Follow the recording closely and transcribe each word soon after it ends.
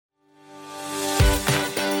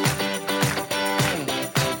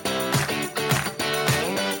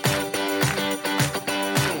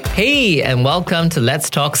Hey, and welcome to Let's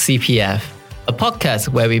Talk CPF, a podcast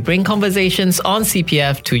where we bring conversations on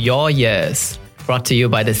CPF to your ears. Brought to you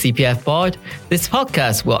by the CPF Board, this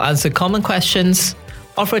podcast will answer common questions,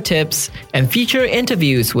 offer tips, and feature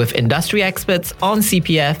interviews with industry experts on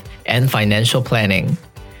CPF and financial planning.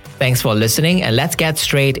 Thanks for listening, and let's get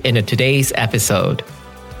straight into today's episode.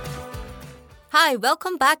 Hi,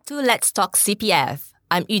 welcome back to Let's Talk CPF.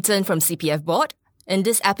 I'm Uten from CPF Board. In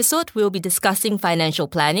this episode, we'll be discussing financial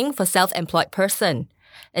planning for self-employed person.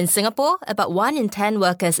 In Singapore, about 1 in 10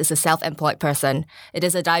 workers is a self-employed person. It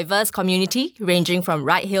is a diverse community ranging from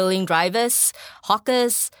ride-hailing drivers,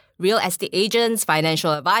 hawkers, real estate agents,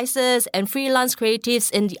 financial advisors, and freelance creatives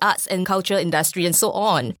in the arts and culture industry and so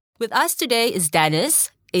on. With us today is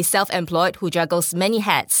Dennis, a self-employed who juggles many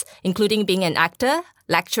hats, including being an actor,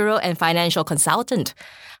 lecturer, and financial consultant.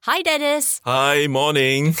 Hi, Dennis. Hi,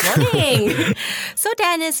 morning. Morning. So,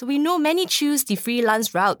 Dennis, we know many choose the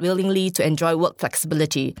freelance route willingly to enjoy work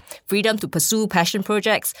flexibility, freedom to pursue passion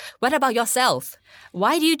projects. What about yourself?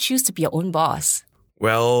 Why do you choose to be your own boss?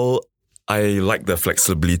 Well, I like the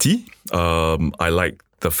flexibility. I like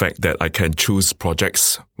the fact that I can choose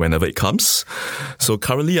projects whenever it comes. So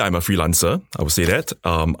currently, I'm a freelancer. I would say that.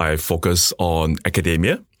 I focus on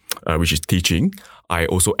academia, which is teaching. I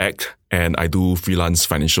also act and I do freelance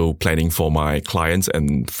financial planning for my clients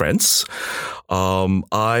and friends.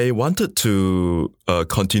 I wanted to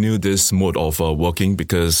continue this mode of working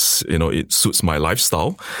because, it suits my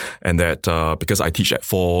lifestyle, and that because I teach at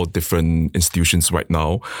 4 different institutions right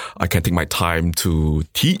now, I can take my time to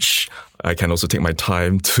teach. I can also take my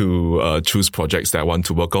time to choose projects that I want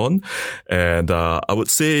to work on. And I would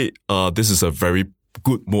say this is a very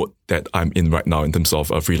good mode that I'm in right now in terms of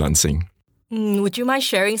freelancing. Would you mind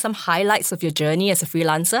sharing some highlights of your journey as a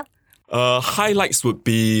freelancer? Highlights would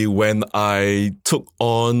be when I took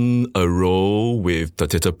on a role with the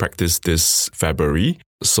theatre practice this February.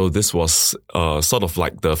 So this was sort of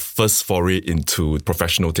like the first foray into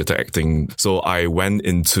professional theatre acting. So I went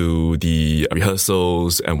into the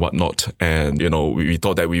rehearsals and whatnot. And, we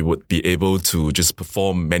thought that we would be able to just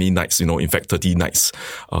perform many nights, in fact, 30 nights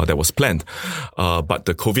that was planned. But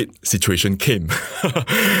the COVID situation came.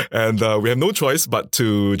 And we have no choice but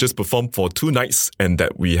to just perform for 2 nights, and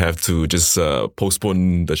that we have to just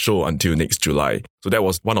postpone the show until next July. So that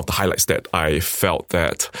was one of the highlights that I felt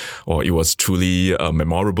that, it was truly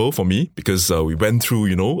memorable for me, because we went through,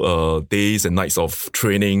 days and nights of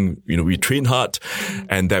training. We trained hard,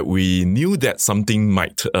 and that we knew that something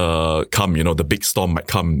might come, the big storm might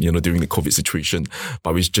come, during the COVID situation.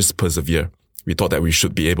 But we just persevere. We thought that we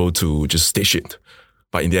should be able to just stage it.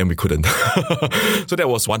 But in the end, we couldn't. So that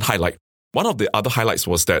was one highlight. One of the other highlights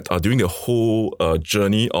was that during the whole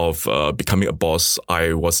journey of becoming a boss,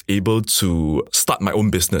 I was able to start my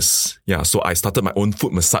own business. Yeah, so I started my own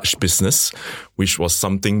foot massage business, which was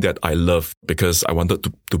something that I loved because I wanted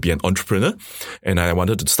to be an entrepreneur, and I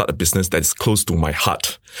wanted to start a business that is close to my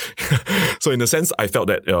heart. So in a sense, I felt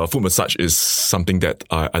that foot massage is something that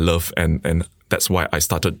I love, and that's why I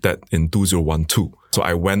started that in 2012. So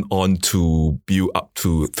I went on to build up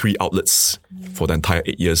to 3 outlets for the entire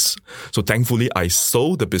 8 years. So thankfully, I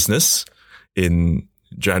sold the business in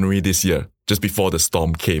January this year, just before the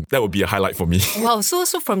storm came. That would be a highlight for me. Wow, so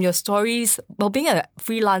from your stories, being a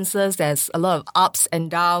freelancer, there's a lot of ups and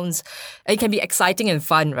downs. It can be exciting and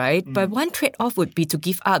fun, right? But one trade-off would be to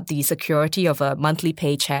give up the security of a monthly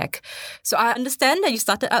paycheck. So I understand that you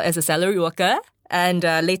started out as a salary worker and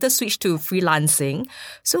later switched to freelancing.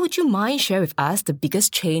 So would you mind share with us the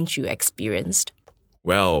biggest change you experienced?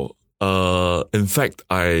 Well, in fact,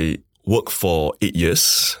 I worked for 8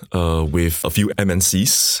 years with a few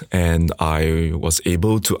MNCs, and I was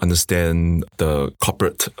able to understand the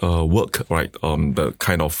corporate work, right? The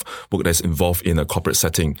kind of work that's involved in a corporate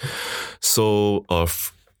setting. So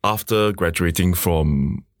after graduating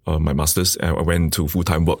from my master's, I went to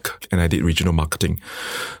full-time work, and I did regional marketing.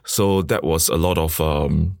 So that was a lot of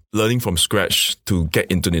learning from scratch to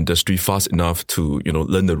get into the industry fast enough to,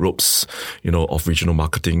 learn the ropes, of regional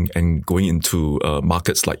marketing, and going into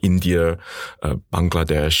markets like India,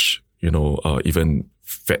 Bangladesh, even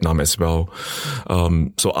Vietnam as well.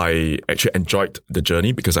 So I actually enjoyed the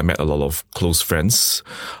journey because I met a lot of close friends.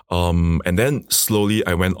 And then slowly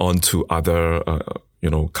I went on to other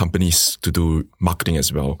companies to do marketing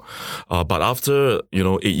as well. But after,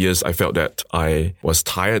 8 years, I felt that I was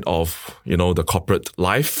tired of, the corporate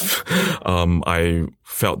life. I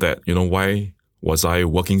felt that, was I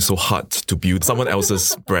working so hard to build someone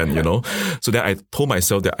else's brand, So then I told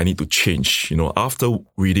myself that I need to change, After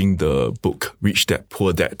reading the book, Rich Dad,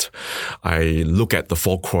 Poor Dad, I look at the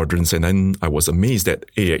 4 quadrants and then I was amazed that,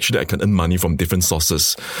 actually I can earn money from different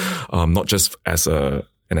sources, not just as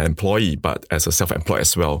an employee, but as a self-employed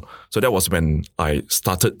as well. So that was when I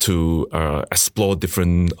started to explore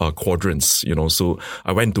different quadrants, So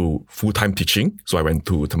I went to full-time teaching. So I went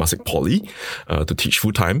to Temasek Poly to teach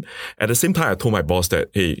full-time. At the same time, I told my boss that,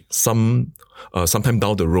 hey, sometime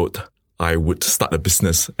down the road, I would start a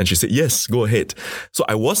business. And she said, yes, go ahead. So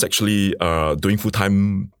I was actually doing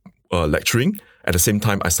full-time lecturing. At the same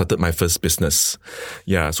time, I started my first business.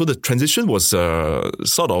 Yeah, so the transition was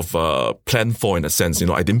sort of planned for in a sense.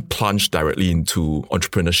 I didn't plunge directly into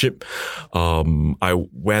entrepreneurship. I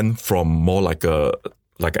went from more like an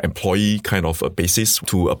employee kind of a basis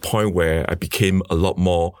to a point where I became a lot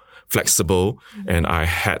more flexible and I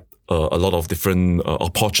had a lot of different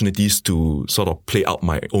opportunities to sort of play out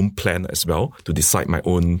my own plan as well, to decide my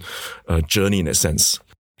own journey in a sense.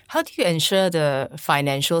 How do you ensure the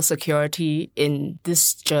financial security in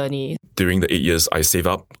this journey? During the 8 years I saved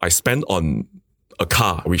up, I spent on a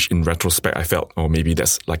car, which in retrospect I felt, maybe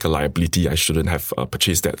that's like a liability. I shouldn't have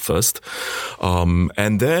purchased that first.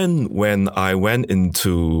 And then when I went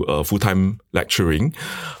into full-time lecturing,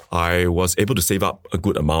 I was able to save up a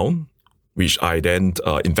good amount, which I then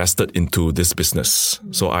invested into this business.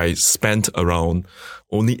 So I spent around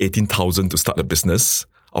only 18,000 to start a business.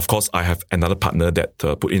 Of course, I have another partner that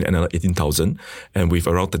put in another 18,000, and with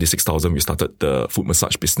around 36,000, we started the foot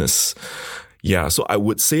massage business. Yeah, so I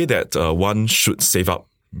would say that one should save up,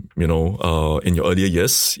 in your earlier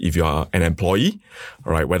years if you are an employee,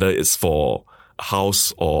 right? Whether it's for a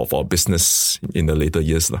house or for a business in the later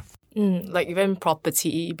years. Like even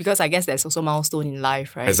property, because I guess there's also a milestone in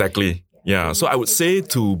life, right? Exactly. Yeah, so I would say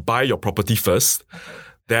to buy your property first,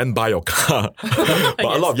 then buy your car. But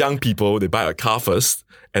yes. A lot of young people, they buy a car first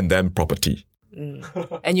and then property.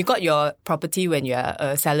 And you got your property when you're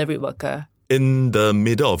a salaried worker? In the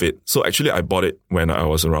middle of it. So actually I bought it when I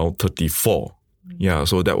was around 34. Yeah,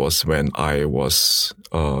 so that was when I was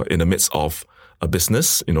in the midst of a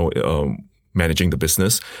business, managing the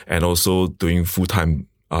business and also doing full-time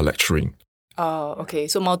lecturing. Oh, okay.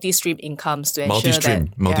 So multi-stream incomes to ensure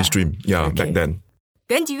Multi-stream, yeah, okay. Back then.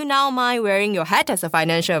 Then do you now mind wearing your hat as a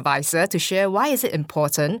financial advisor to share why is it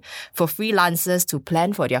important for freelancers to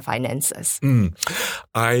plan for their finances?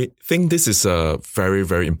 I think this is a very,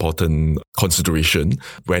 very important consideration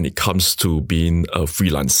when it comes to being a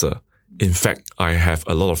freelancer. In fact, I have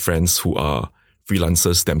a lot of friends who are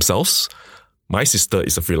freelancers themselves. My sister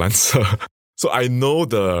is a freelancer. So I know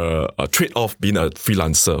the trade-off being a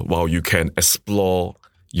freelancer. While you can explore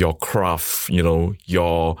your craft,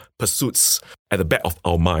 your pursuits, at the back of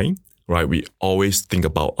our mind, right, we always think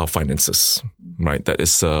about our finances, right? That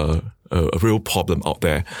is a real problem out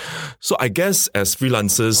there. So I guess as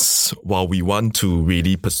freelancers, while we want to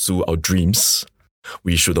really pursue our dreams,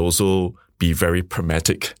 we should also be very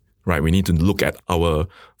pragmatic, right? We need to look at our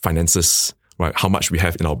finances, right? How much we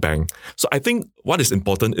have in our bank. So I think what is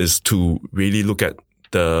important is to really look at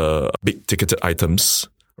the big ticketed items.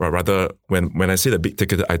 Rather, when I say the big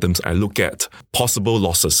ticketed items, I look at possible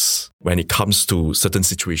losses when it comes to certain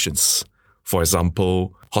situations. For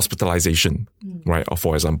example, hospitalization, right? Or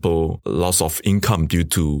for example, loss of income due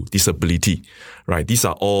to disability, right? These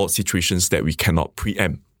are all situations that we cannot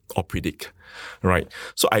preempt or predict, right?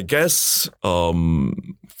 So I guess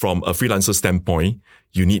from a freelancer standpoint,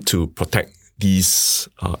 you need to protect these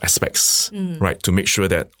aspects, right? To make sure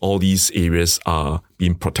that all these areas are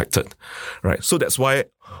being protected, right? So that's why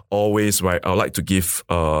always, right, I would like to give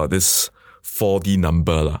this 4D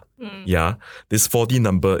number. Yeah, this 4D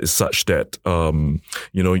number is such that,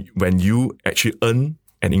 when you actually earn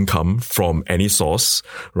an income from any source,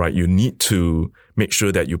 right, you need to make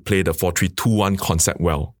sure that you play the 4-3-2-1 concept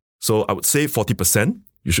well. So I would say 40%,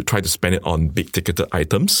 you should try to spend it on big ticketed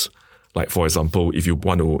items. Like, for example, if you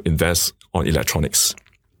want to invest on electronics,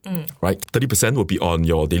 right? 30% will be on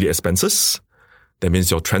your daily expenses. That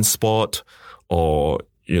means your transport or,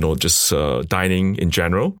 just dining in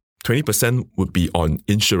general. 20% would be on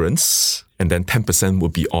insurance. And then 10%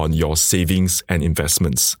 would be on your savings and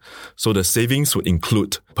investments. So the savings would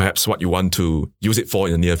include perhaps what you want to use it for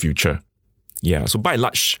in the near future. Yeah. So by and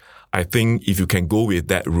large, I think if you can go with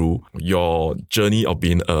that rule, your journey of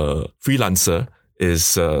being a freelancer is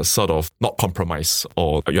sort of not compromised,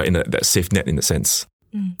 or you're in that safe net in a sense.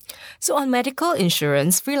 So on medical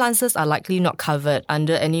insurance, freelancers are likely not covered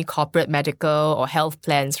under any corporate medical or health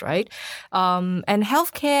plans, right? And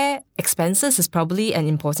healthcare expenses is probably an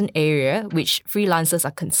important area which freelancers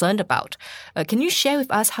are concerned about. Can you share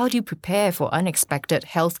with us how do you prepare for unexpected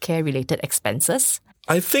healthcare-related expenses?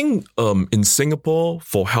 I think in Singapore,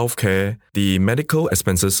 for healthcare, the medical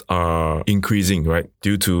expenses are increasing, right,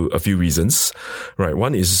 due to a few reasons, right?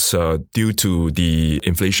 One is due to the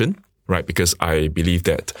inflation, right? Because I believe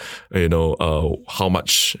that, how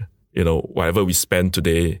much, whatever we spend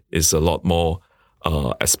today is a lot more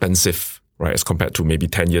expensive, right, as compared to maybe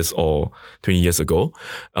 10 years or 20 years ago.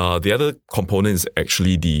 The other component is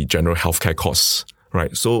actually the general healthcare costs,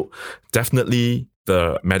 right? So definitely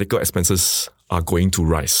the medical expenses are going to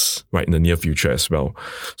rise, right, in the near future as well.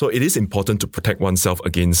 So it is important to protect oneself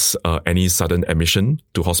against any sudden admission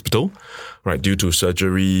to hospital, right, due to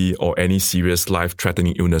surgery or any serious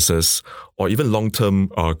life-threatening illnesses or even long-term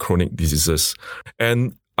chronic diseases.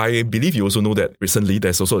 And I believe you also know that recently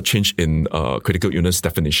there's also a change in critical illness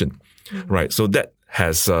definition, right? So that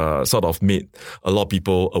has sort of made a lot of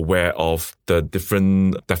people aware of the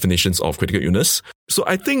different definitions of critical illness. So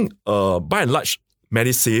I think by and large,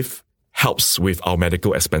 MediSave helps with our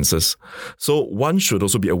medical expenses. So one should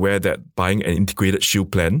also be aware that buying an integrated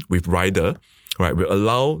shield plan with rider, right, will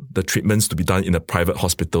allow the treatments to be done in the private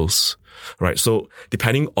hospitals, right? So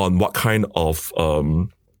depending on what kind of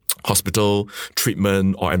hospital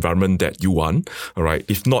treatment or environment that you want, all right,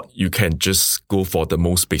 if not, you can just go for the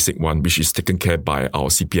most basic one, which is taken care by our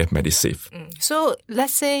CPF MediSave. So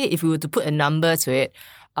let's say if we were to put a number to it,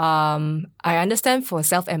 I understand for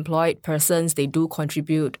self-employed persons, they do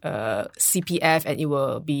contribute CPF and it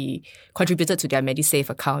will be contributed to their MediSave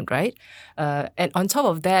account, right? And on top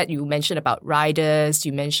of that, you mentioned about riders,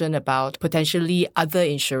 you mentioned about potentially other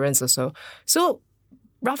insurance also. So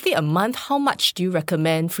roughly a month, how much do you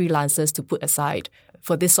recommend freelancers to put aside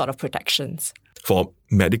for this sort of protections? For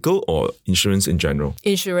medical or insurance in general?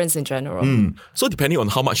 Insurance in general. So depending on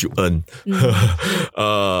how much you earn,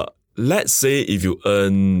 let's say if you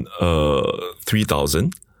earn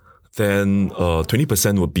 3,000, then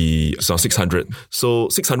 20% would be 600. So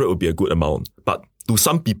 600 would be a good amount. But to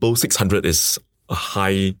some people, 600 is a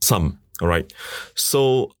high sum, all right?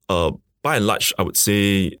 So by and large, I would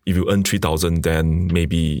say if you earn 3,000, then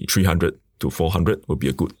maybe 300 to 400 would be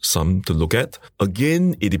a good sum to look at.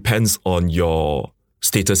 Again, it depends on your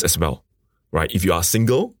status as well, right? If you are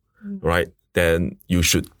single, right, then you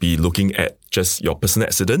should be looking at just your personal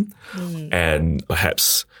accident and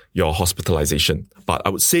perhaps your hospitalization. But I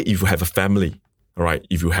would say if you have a family, all right,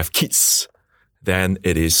 if you have kids, then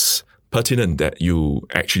it is pertinent that you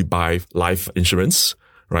actually buy life insurance,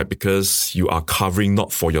 right? Because you are covering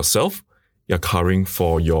not for yourself, you're covering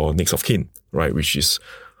for your next of kin, right? Which is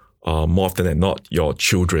more often than not your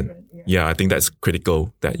children. Yeah, I think that's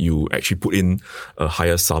critical that you actually put in a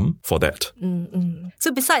higher sum for that.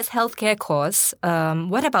 So besides healthcare costs,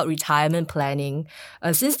 what about retirement planning?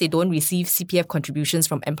 Since they don't receive CPF contributions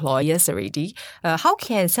from employers already, how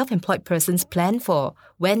can self-employed persons plan for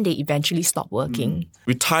when they eventually stop working?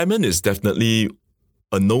 Retirement is definitely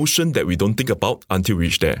a notion that we don't think about until we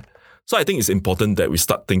reach there. So I think it's important that we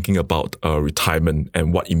start thinking about retirement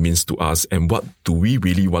and what it means to us and what do we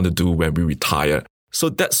really want to do when we retire. So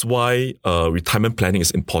that's why retirement planning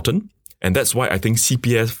is important. And that's why I think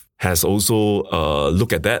CPF has also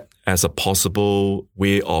looked at that as a possible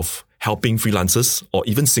way of helping freelancers or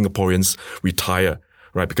even Singaporeans retire,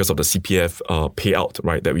 right? Because of the CPF payout,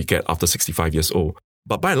 right, that we get after 65 years old.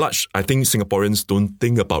 But by and large, I think Singaporeans don't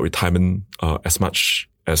think about retirement as much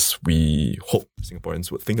as we hope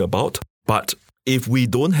Singaporeans would think about. But if we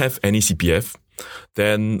don't have any CPF,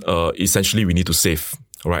 then essentially we need to save.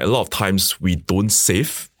 All right, a lot of times we don't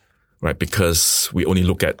save, right, because we only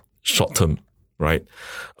look at short term, right?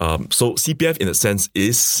 So CPF in a sense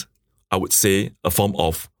is, I would say, a form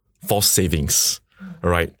of forced savings,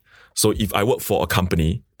 all right? So if I work for a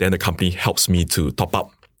company, then the company helps me to top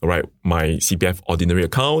up, all right, my CPF ordinary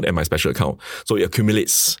account and my special account. So it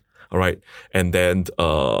accumulates. All right. And then,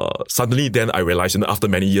 suddenly then I realize, after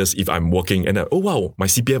many years, if I'm working and oh wow, my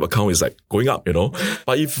CPF account is like going up,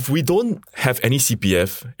 But if we don't have any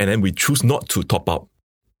CPF and then we choose not to top up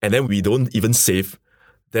and then we don't even save,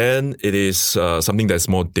 then it is something that's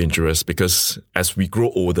more dangerous because as we grow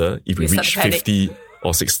older, if we reach 50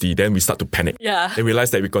 or 60, then we start to panic. Yeah. Then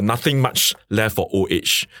realize that we've got nothing much left for old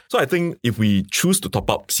age. So I think if we choose to top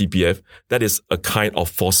up CPF, that is a kind of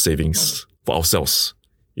forced savings for ourselves.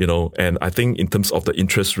 And I think in terms of the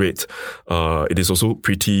interest rate, it is also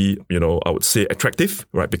pretty, I would say attractive,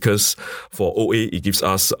 right? Because for OA, it gives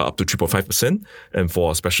us up to 3.5%. And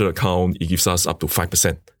for a special account, it gives us up to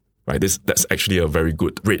 5%. Right, that's actually a very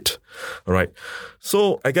good rate. All right.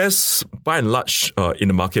 So I guess by and large, in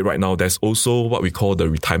the market right now, there's also what we call the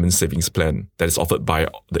retirement savings plan that is offered by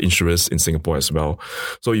the insurers in Singapore as well.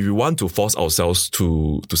 So if you want to force ourselves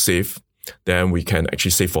to save, then we can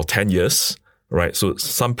actually save for 10 years. Right. So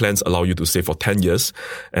some plans allow you to save for 10 years,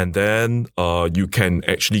 and then you can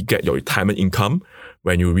actually get your retirement income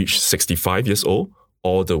when you reach 65 years old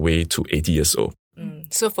all the way to 80 years old.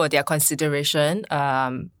 So for their consideration,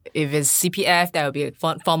 if it's CPF, that will be a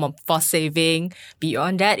form of forced saving.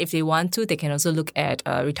 Beyond that, if they want to, they can also look at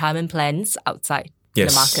retirement plans outside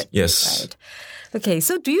the market. Yes. Right. Okay,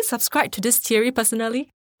 so do you subscribe to this theory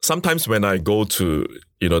personally? Sometimes when I go to,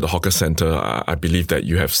 the hawker center, I believe that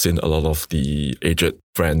you have seen a lot of the aged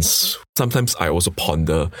friends. Sometimes I also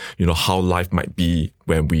ponder, how life might be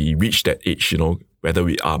when we reach that age, whether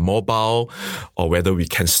we are mobile or whether we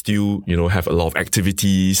can still, have a lot of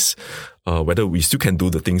activities, whether we still can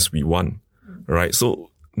do the things we want, right?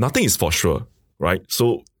 So nothing is for sure, right?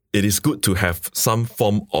 So it is good to have some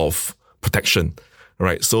form of protection,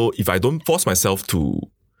 right? So if I don't force myself to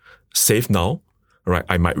save now, right,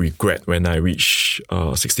 I might regret when I reach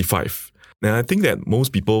 65. And I think that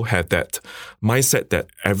most people have that mindset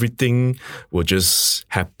that everything will just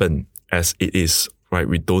happen as it is, right?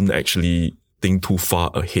 We don't actually think too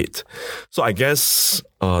far ahead. So I guess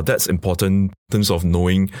that's important in terms of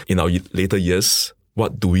knowing in our later years,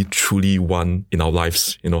 what do we truly want in our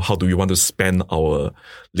lives? How do we want to spend our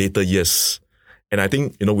later years? And I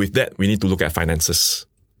think, with that, we need to look at finances.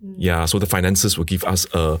 Yeah, so the finances will give us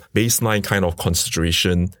a baseline kind of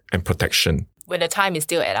consideration and protection. When the time is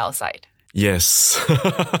still at our side. Yes.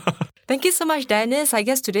 Thank you so much, Dennis. I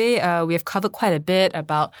guess today we have covered quite a bit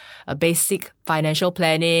about basic financial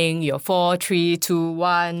planning, your 4, 3, 2,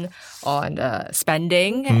 1 on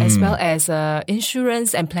spending, as well as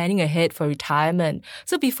insurance and planning ahead for retirement.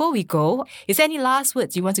 So before we go, is there any last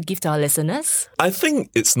words you want to give to our listeners? I think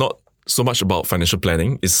it's not so much about financial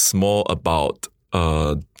planning. It's more about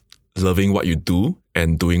loving what you do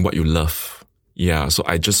and doing what you love. Yeah, so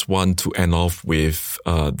I just want to end off with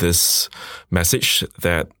this message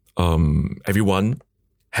that everyone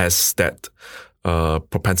has that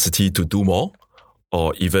propensity to do more,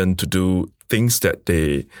 or even to do things that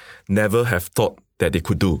they never have thought that they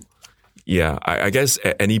could do. Yeah, I guess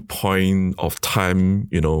at any point of time,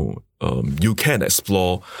 you can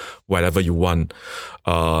explore whatever you want.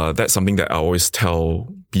 That's something that I always tell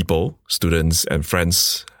people, students and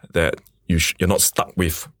friends, that you're not stuck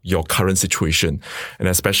with your current situation. And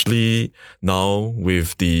especially now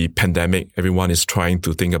with the pandemic, everyone is trying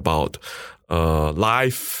to think about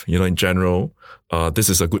life, in general. This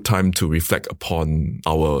is a good time to reflect upon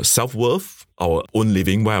our self-worth, our own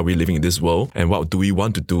living. Why are we living in this world? And what do we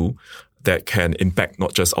want to do that can impact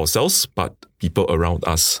not just ourselves, but people around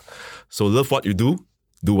us? So love what you do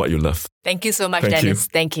what you love. Thank you so much, Dennis.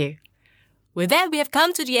 Thank you. With that, we have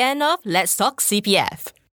come to the end of Let's Talk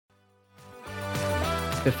CPF.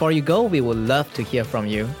 Before you go, we would love to hear from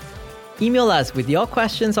you. Email us with your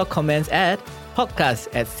questions or comments at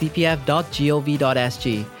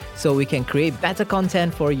podcast@cpf.gov.sg so we can create better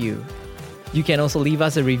content for you. You can also leave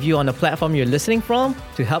us a review on the platform you're listening from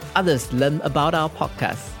to help others learn about our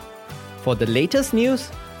podcast. For the latest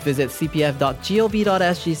news, visit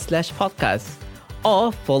cpf.gov.sg/podcast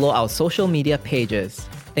or follow our social media pages.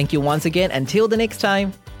 Thank you once again. Until the next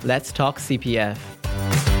time, let's talk CPF.